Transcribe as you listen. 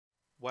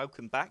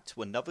Welcome back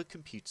to another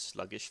Computer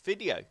Sluggish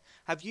video.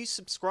 Have you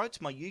subscribed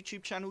to my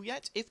YouTube channel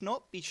yet? If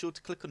not, be sure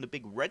to click on the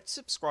big red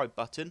subscribe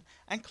button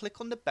and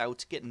click on the bell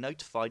to get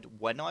notified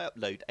when I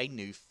upload a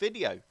new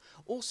video.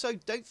 Also,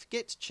 don't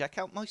forget to check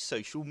out my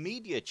social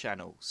media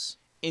channels.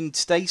 In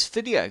today's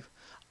video,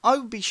 I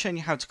will be showing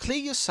you how to clear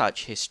your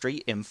search history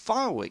in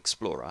File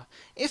Explorer.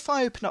 If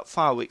I open up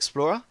File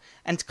Explorer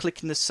and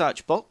click in the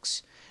search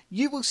box,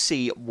 you will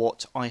see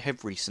what I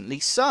have recently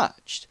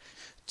searched.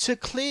 To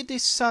clear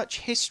this search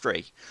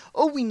history,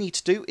 all we need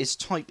to do is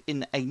type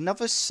in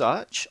another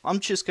search. I'm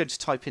just going to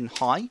type in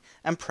hi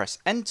and press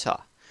enter.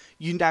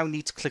 You now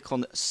need to click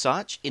on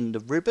search in the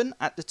ribbon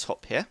at the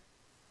top here.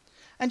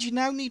 And you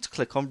now need to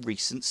click on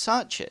recent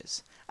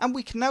searches. And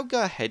we can now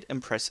go ahead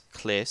and press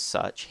clear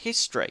search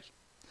history.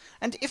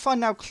 And if I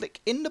now click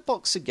in the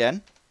box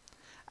again,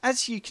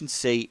 as you can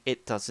see,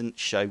 it doesn't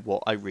show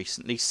what I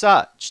recently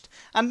searched.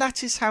 And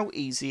that is how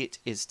easy it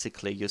is to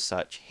clear your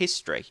search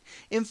history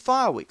in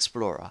File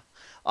Explorer.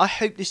 I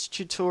hope this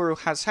tutorial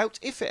has helped.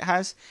 If it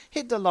has,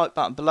 hit the like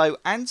button below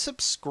and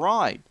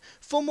subscribe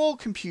for more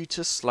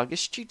computer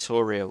sluggish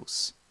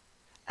tutorials.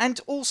 And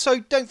also,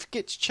 don't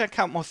forget to check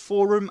out my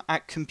forum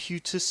at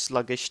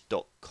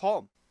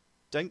computersluggish.com.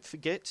 Don't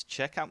forget to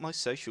check out my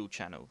social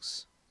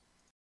channels.